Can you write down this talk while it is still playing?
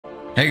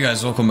Hey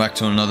guys, welcome back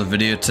to another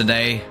video.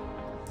 Today,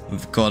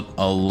 we've got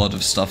a lot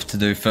of stuff to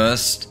do.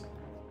 First,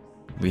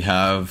 we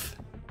have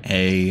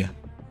a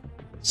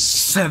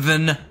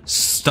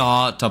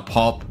 7-star to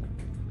pop.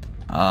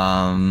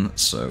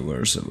 So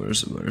where is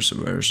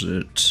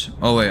it?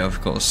 Oh wait,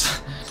 of course.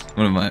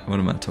 What am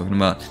I talking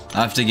about?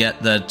 I have to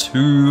get the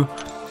 2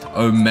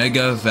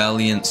 Omega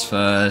Valiants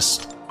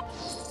first.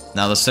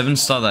 Now the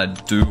 7-star that I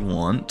do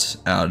want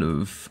out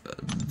of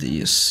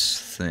this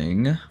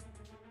thing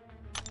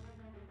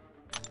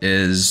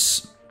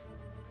is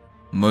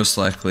most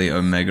likely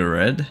Omega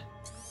Red.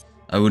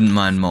 I wouldn't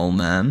mind Mole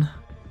Man.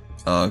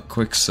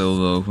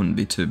 Quicksilver wouldn't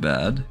be too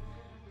bad.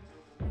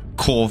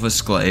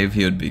 Corvus Glaive,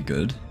 he would be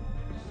good.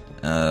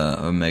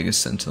 Omega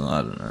Sentinel,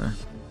 I don't know.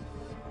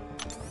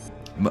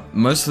 But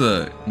most of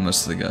the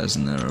guys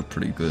in there are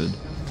pretty good.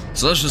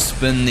 So let's just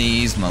spin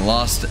these. My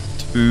last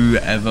 2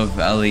 ever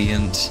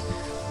Valiant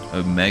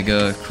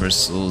Omega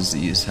Crystals.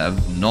 These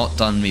have not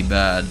done me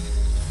bad.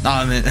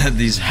 I mean,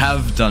 these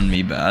have done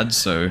me bad,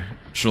 so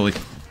surely.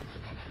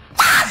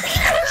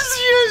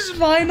 Yes,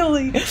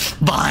 finally!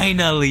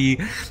 Finally!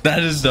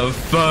 That is the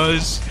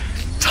first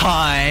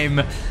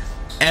time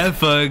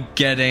ever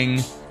getting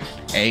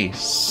a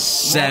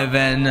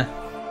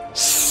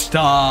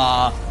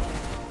 7-star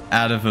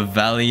out of a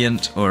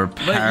Valiant or a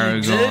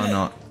Paragon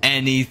or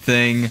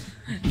anything.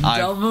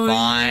 I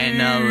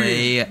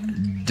finally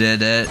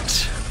did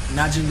it.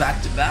 Imagine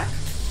back to back.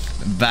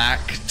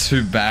 Back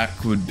to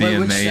back would be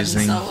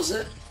amazing. Which 7-star was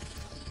it?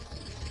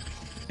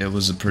 It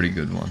was a pretty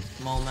good one.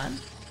 Mole Man.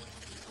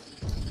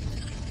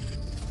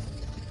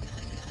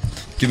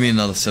 Give me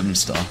another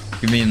 7-star.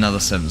 Give me another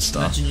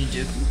 7-star. Imagine you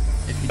do.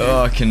 If you do.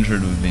 Oh,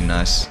 Kindred would be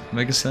nice.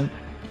 Mega Cent?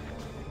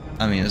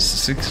 I mean,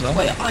 it's a 6-star.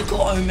 Wait, I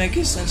got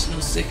Omega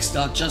Sentinel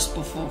 6-star just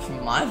before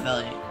from my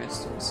Valiant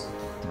Crystals.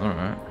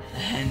 Alright.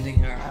 Handing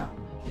her out.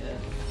 Yeah.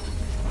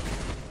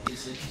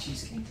 He's like a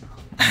cheesecake.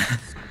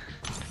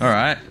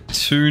 Alright,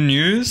 2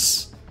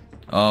 news.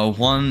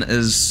 One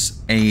is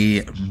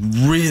a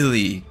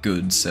really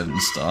good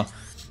 7-star.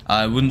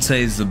 I wouldn't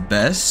say he's the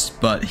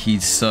best, but he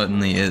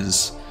certainly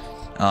is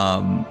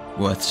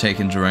worth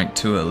taking to rank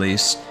 2 at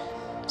least.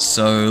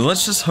 So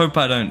let's just hope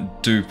I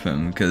don't dupe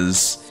him,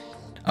 because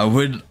I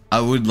would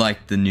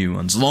like the new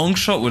ones.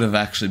 Longshot would have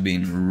actually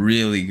been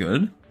really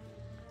good.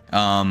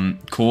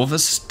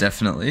 Corvus,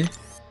 definitely.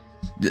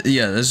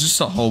 Yeah, there's just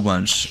a whole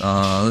bunch.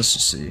 Let's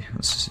just see.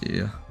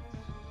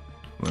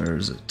 Where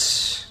is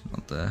it?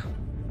 Not there.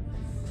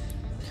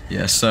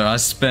 Yeah, so I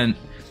spent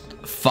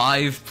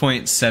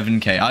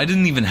 5.7k. I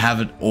didn't even have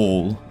it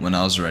all when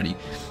I was ready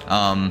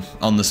on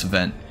this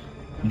event.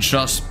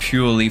 Just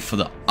purely for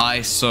the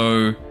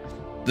ISO.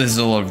 There's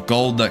a lot of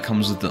gold that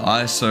comes with the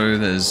ISO.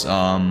 There's,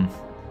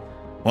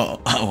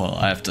 well,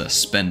 I have to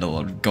spend a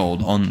lot of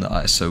gold on the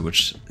ISO,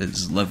 which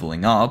is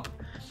leveling up.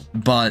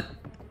 But,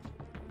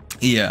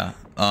 yeah,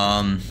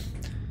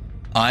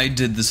 I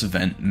did this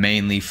event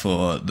mainly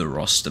for the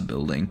roster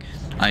building.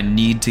 I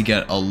need to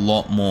get a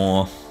lot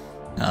more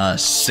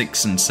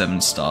 6 and 7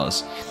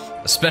 stars,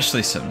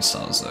 especially 7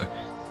 stars though.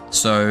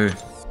 So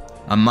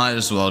I might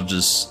as well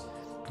just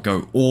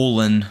go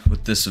all in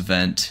with this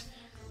event.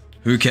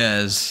 Who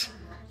cares?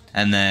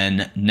 And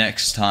then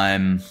next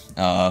time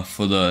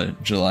for the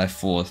July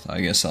 4th,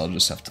 I guess I'll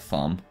just have to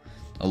farm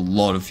a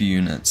lot of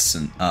units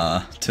and,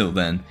 till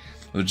then,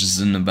 which is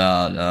in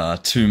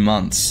about 2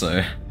 months,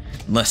 so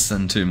less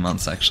than 2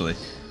 months actually.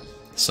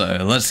 So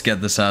let's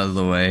get this out of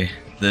the way.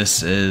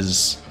 This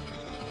is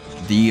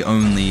the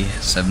only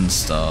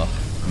 7-star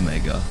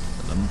Omega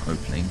that I'm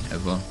opening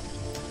ever.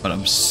 But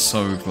I'm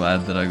so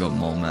glad that I got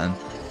Mole Man.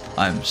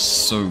 I'm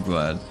so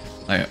glad.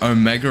 Like,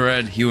 Omega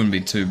Red, he wouldn't be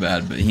too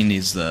bad, but he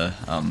needs the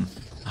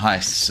high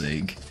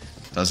sig,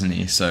 doesn't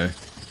he? So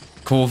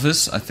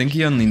Corvus, I think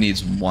he only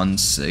needs 1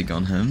 sig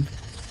on him.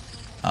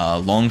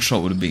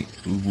 Longshot would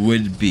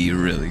be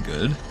really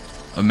good.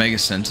 Omega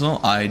Sentinel,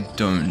 I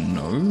don't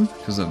know,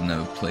 because I've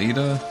never played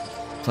her.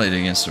 Played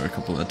against her a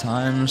couple of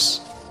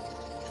times.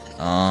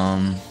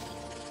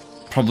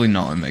 Probably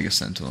not Omega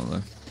Sentinel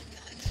though.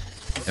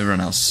 Everyone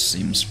else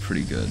seems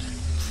pretty good.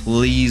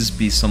 Please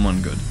be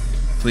someone good.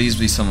 Please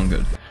be someone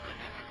good.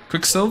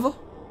 Quicksilver?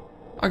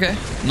 Okay,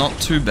 not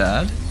too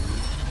bad.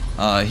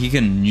 He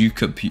can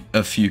nuke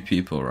a few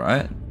people,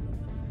 right?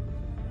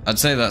 I'd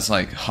say that's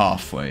like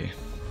halfway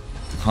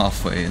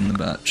in the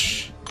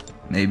batch.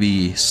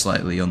 Maybe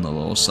slightly on the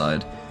lower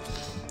side.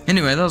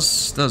 Anyway, that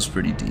was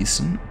pretty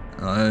decent,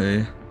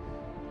 I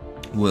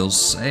will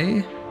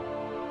say.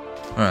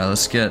 Alright,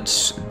 let's get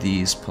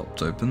these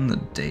popped open, the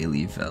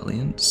daily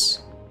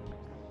Valiants.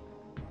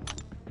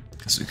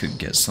 Because we could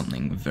get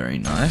something very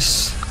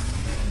nice.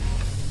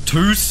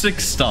 2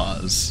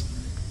 6-stars.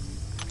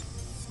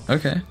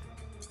 Okay.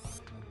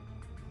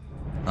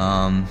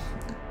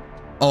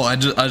 Oh, I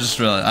just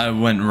realized I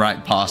went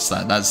right past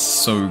that. That's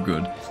so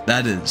good.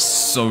 That is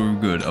so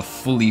good. A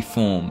fully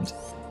formed.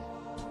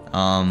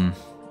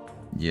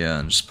 Yeah,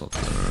 and just pop the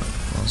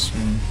last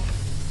one.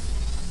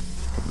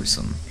 Probably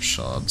some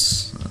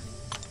shards.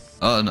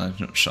 Oh no,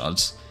 not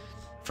shards.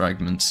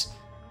 Fragments.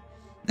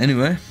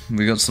 Anyway,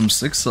 we got some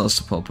 6 stars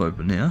to pop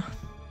open here.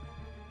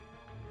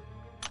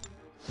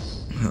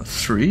 We got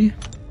 3.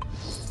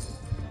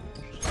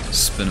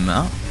 Spin them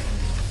out.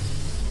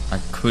 I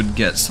could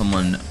get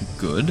someone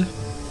good.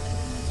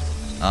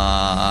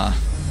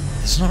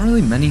 There's not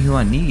really many who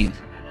I need.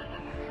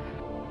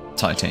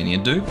 Titania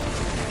Dupe.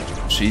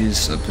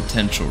 She's a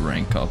potential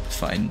rank up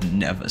if I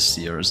never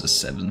see her as a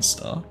 7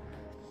 star.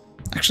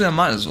 Actually, I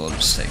might as well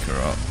just take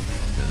her up,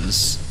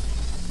 because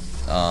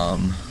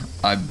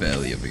I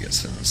barely ever get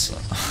 7 star.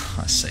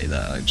 I say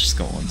that, I just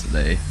got 1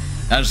 today.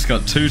 I just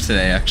got 2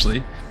 today,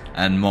 actually.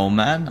 And Mole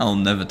Man, I'll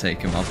never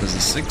take him up as a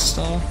 6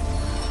 star.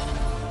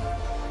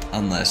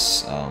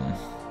 Unless,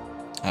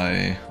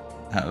 I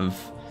have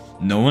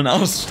no one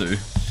else to.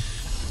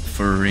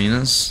 For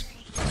arenas.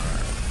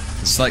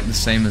 It's like the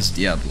same as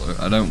Diablo,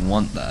 I don't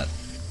want that.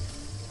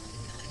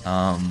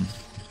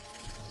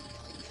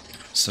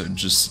 So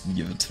just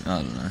give it to me,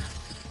 I don't know.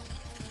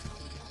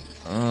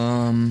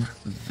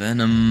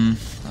 Venom,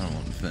 I don't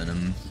want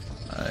Venom.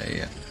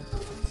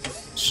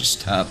 Let's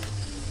just tap.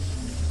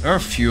 There are a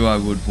few I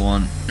would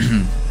want.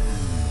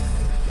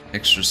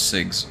 Extra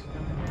Sigs.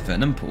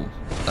 Venom Pool.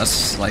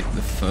 That's like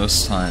the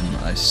first time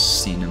I've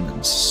seen him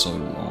in so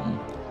long.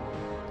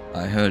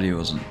 I heard he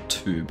wasn't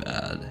too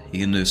bad. He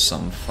can do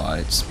some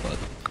fights, but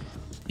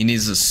he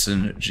needs a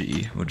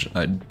synergy, which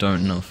I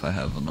don't know if I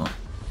have or not.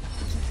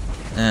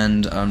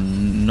 And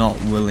I'm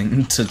not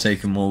willing to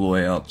take him all the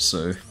way up,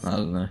 so I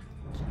don't know.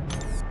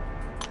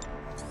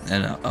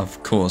 And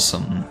of course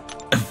I'm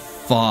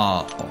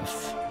far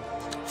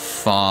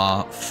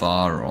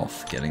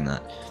off getting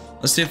that.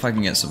 Let's see if I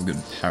can get some good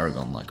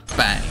Paragon, like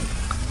bang!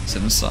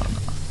 7 star.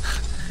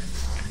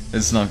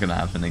 It's not gonna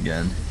happen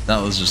again.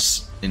 That was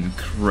just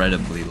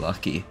incredibly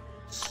lucky.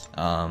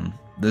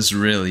 This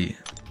really,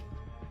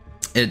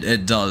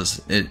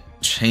 it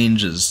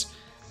changes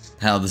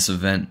how this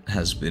event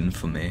has been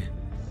for me.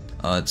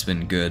 It's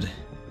been good.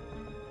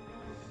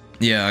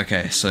 Yeah,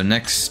 okay, so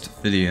next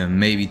video,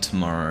 maybe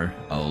tomorrow,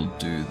 I'll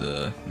do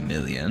the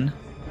million.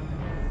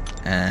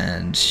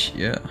 And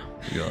yeah,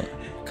 we got a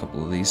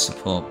couple of these to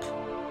pop.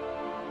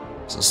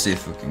 So let's see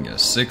if we can get a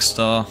 6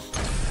 star.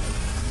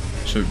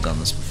 Should have done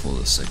this before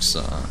the 6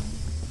 star.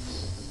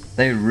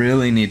 They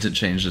really need to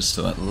change this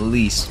to at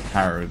least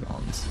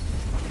Paragons.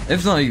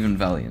 If not even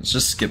Valiants,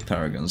 just skip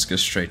Paragons, go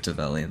straight to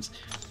Valiants.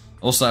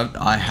 Also,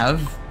 I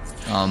have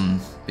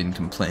been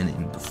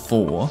complaining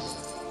before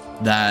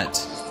that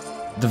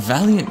the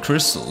Valiant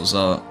crystals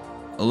are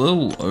a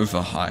little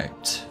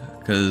overhyped,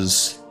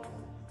 because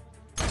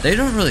they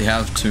don't really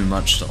have too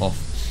much to offer.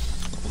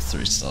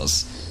 3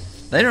 stars.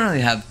 They don't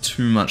really have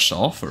too much to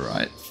offer,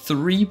 right?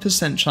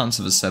 3% chance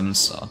of a 7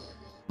 star.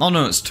 Oh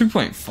no, it's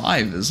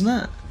 2.5, isn't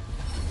it?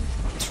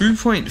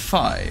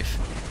 2.5.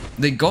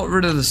 They got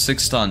rid of the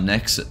 6 star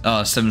Nexus,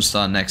 7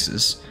 star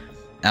Nexus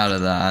out of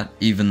that,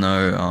 even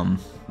though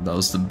that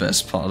was the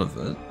best part of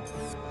it.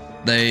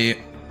 They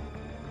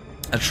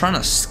are trying to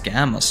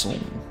scam us all.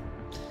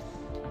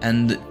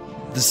 And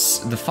this,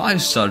 the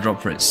 5 star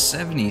drop rate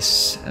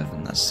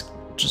 77. That's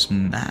just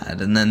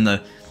mad. And then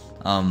the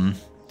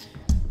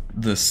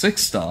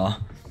 6 star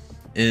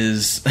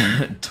is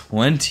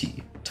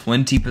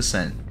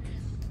 20%.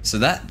 So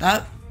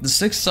that the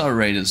 6 star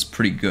rate is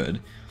pretty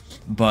good,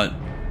 but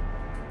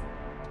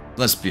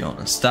let's be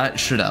honest, that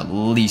should at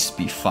least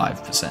be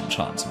 5%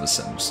 chance of a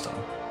 7 star.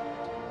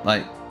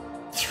 Like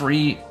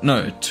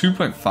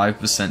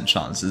 2.5%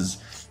 chance is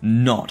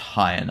not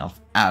high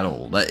enough at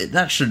all.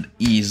 That should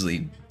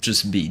easily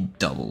just be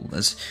double.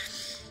 It's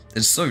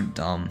so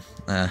dumb.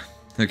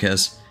 Who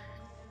cares?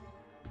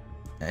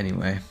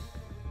 Anyway,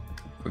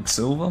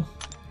 Quicksilver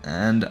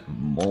and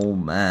Mole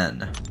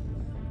Man.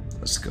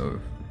 Let's go.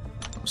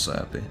 I'm so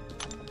happy.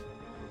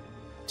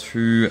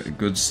 2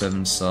 good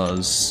 7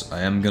 stars.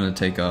 I am gonna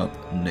take up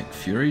Nick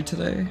Fury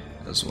today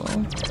as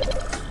well.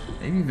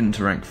 Maybe even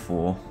to rank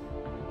 4.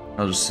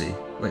 I'll just see.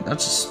 Wait, that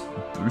just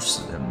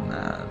boosted him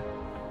mad.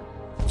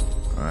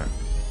 Alright.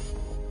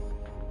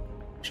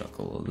 Chuck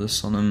all of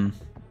this on him.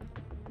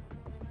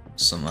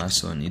 Some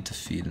ISO I need to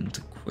feed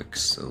into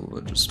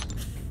Quicksilver just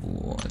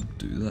before I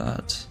do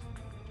that.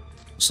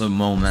 So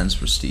Mole Man's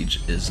prestige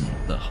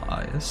isn't the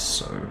highest,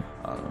 so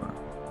I don't know.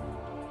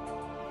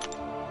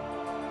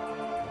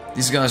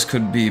 These guys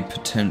could be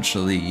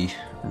potentially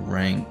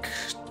rank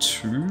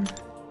 2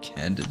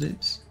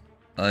 candidates.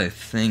 I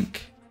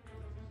think.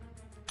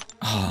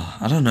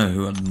 I don't know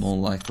who I'd more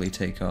likely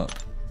take up.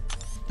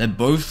 They're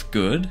both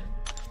good,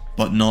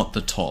 but not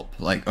the top.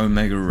 Like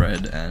Omega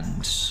Red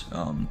and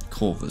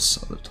Corvus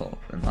are the top,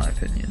 in my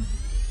opinion.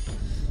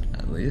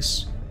 At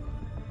least.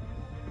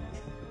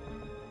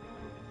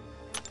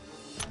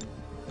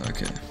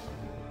 Okay.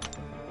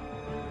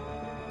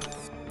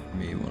 Give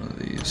me one of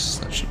these.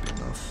 That should be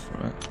enough,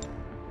 right?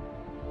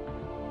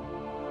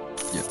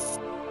 Yep.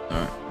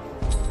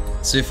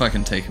 Alright. See if I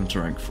can take him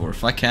to rank 4.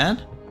 If I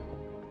can.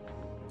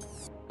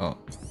 Oh,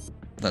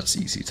 that's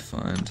easy to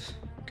find.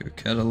 Go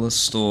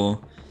Catalyst Store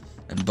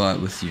and buy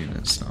it with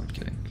units. No, I'm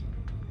kidding.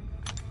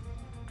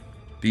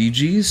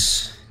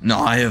 BGs? No,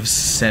 I have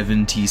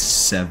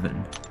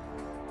 77.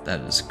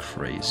 That is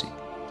crazy.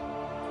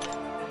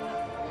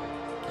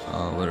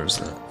 Where is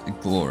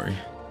that? Glory.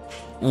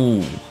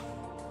 Ooh.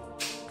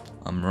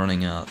 I'm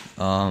running out.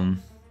 How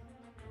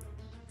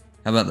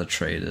about the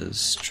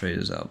traders?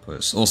 Traders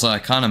outpost. Also, I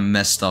kind of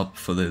messed up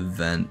for the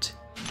event.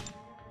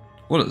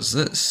 What is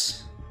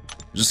this?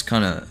 Just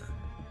kind of...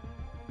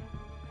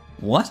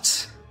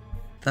 What?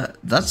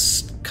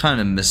 That's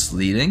kind of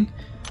misleading.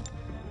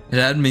 It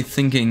had me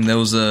thinking there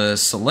was a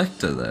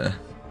selector there.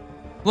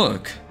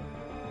 Look.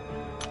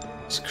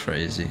 It's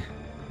crazy.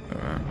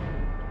 Alright.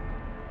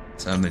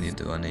 So how many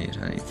do I need?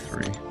 I need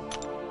 3.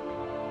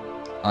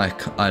 I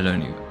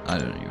don't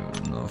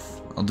even know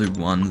if I'll do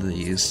one of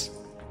these.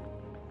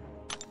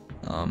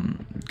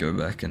 Go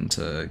back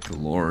into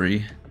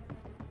Glory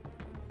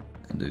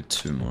and do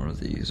 2 more of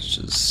these, which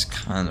is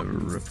kind of a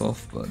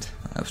rip-off, but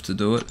I have to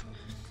do it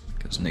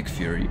because Nick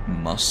Fury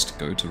must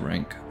go to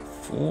rank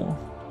 4.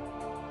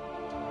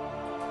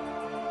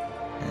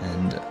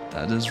 And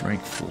that is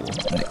rank 4,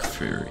 Nick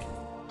Fury.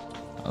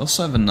 I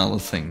also have another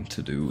thing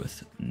to do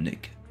with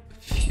Nick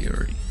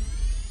Fury,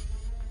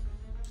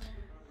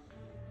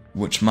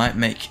 which might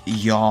make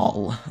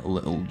y'all a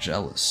little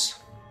jealous.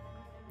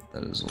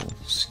 That is all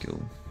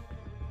skill.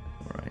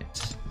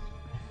 Right.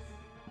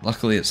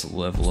 Luckily it's a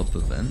level up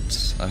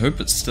event. I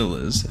hope it still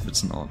is. If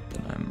it's not,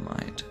 then I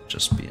might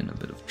just be in a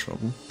bit of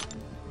trouble.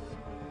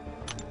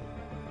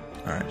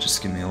 Alright,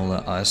 just give me all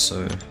that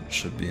ISO. It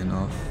should be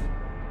enough.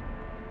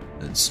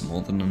 It's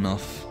more than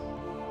enough.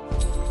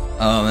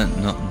 Oh,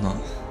 not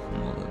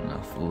more than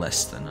enough.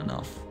 Less than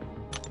enough.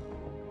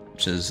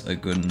 Which is a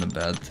good and a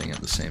bad thing at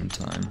the same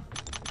time.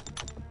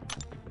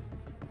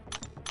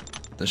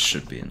 This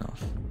should be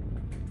enough.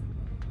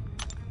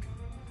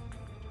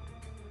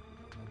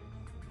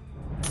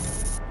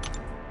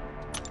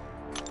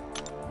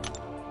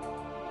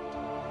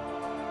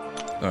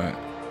 Alright.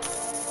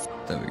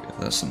 There we go.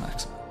 That's the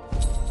maximum.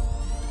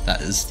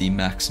 That is the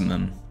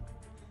maximum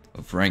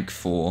of rank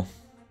 4.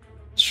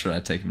 Should I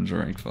take him to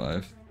rank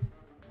 5?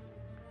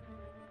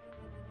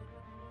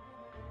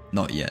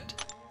 Not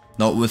yet.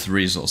 Not with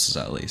resources,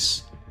 at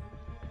least.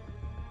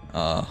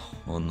 Well,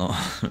 not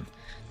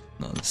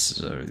not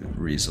necessarily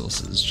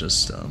resources,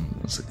 just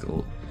what's it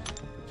called?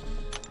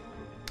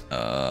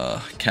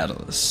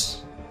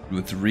 Catalyst.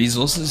 With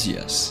resources,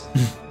 yes.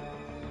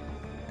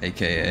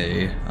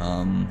 AKA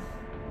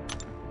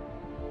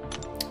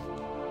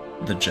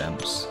the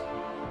gems.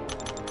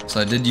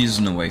 So I did use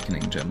an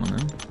awakening gem on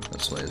him.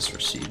 That's why his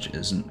prestige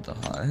isn't the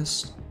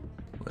highest.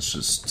 Let's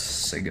just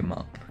sig him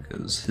up,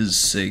 because his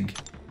sig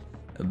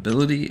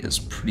ability is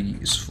pretty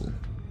useful.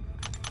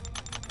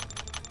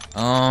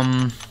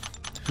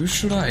 Who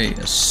should I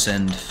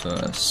ascend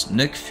first?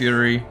 Nick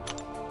Fury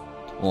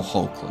or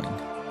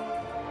Hulkling?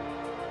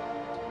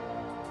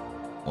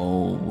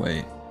 Oh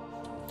wait.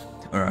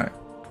 Alright.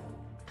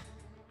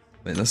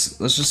 Wait, let's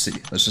just see.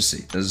 Let's just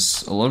see.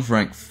 There's a lot of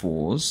rank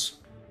 4s.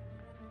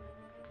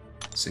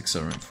 6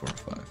 are rank 4 and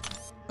 5.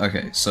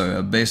 Okay, so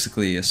I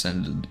basically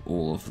ascended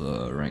all of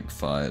the rank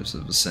 5s.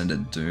 I've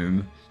ascended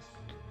Doom,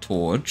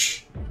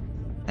 Torch,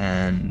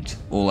 and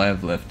all I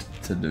have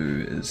left to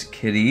do is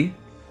Kitty,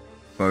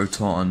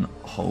 Photon,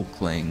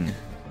 Hulkling,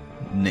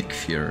 Nick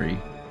Fury,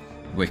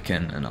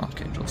 Wiccan, and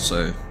Archangel.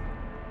 So,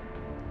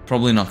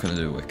 probably not going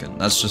to do Wiccan.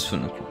 That's just for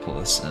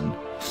Necropolis, and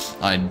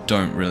I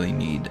don't really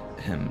need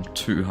him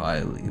too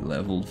highly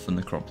leveled for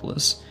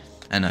Necropolis.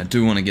 And I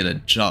do want to get a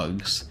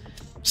Jugs,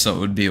 so it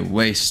would be a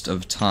waste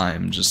of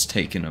time just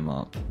taking him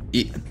up.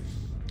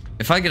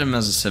 If I get him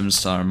as a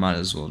 7-star, I might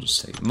as well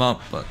just take him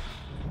up, but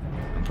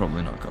I'm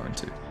probably not going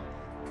to.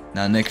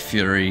 Now Nick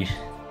Fury,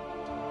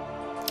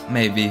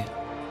 maybe.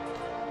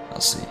 I'll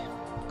see.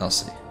 I'll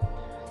see.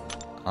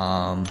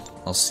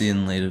 I'll see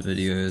in later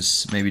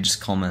videos. Maybe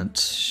just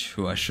comment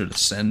who I should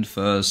ascend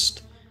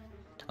first.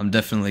 I'm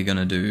definitely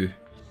gonna do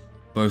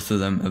both of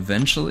them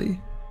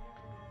eventually,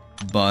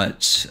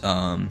 but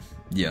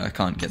yeah, I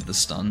can't get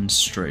this done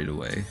straight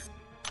away.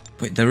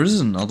 Wait, there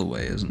is another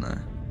way, isn't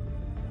there?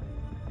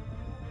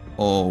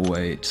 Oh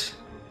wait,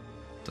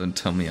 don't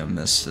tell me I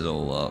messed it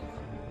all up.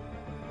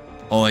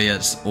 Oh yeah,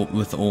 it's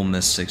with all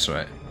mystics,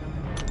 right?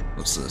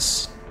 What's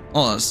this?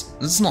 Oh,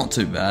 it's not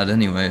too bad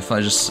anyway. If I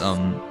just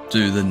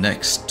do the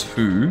next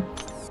 2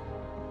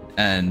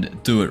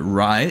 and do it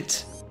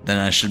right, then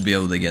I should be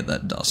able to get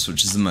that dust,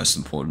 which is the most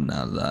important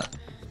out of that.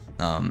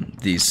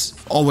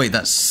 Oh wait,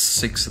 that's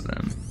 6 of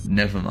them.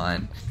 Never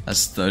mind.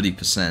 That's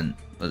 30%,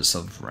 but it's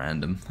of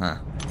random, huh?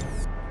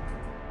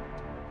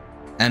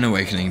 And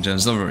awakening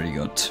gems. I've already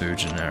got 2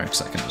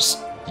 generics. I can just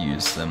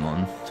use them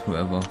on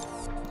whoever.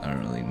 I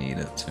don't really need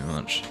it too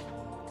much.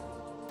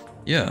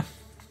 Yeah.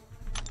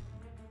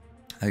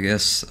 I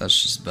guess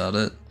that's just about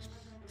it.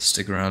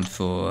 Stick around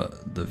for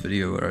the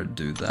video where I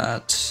do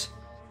that.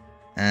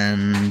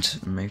 And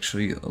make sure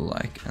you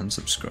like and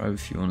subscribe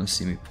if you want to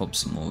see me pop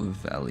some more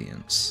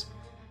Valiants.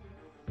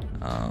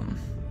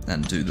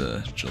 And do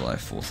the July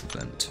 4th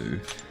event too.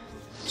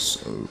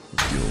 So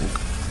if you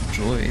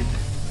enjoyed,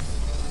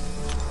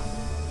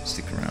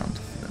 stick around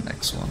for the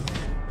next one.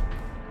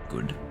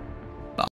 Good.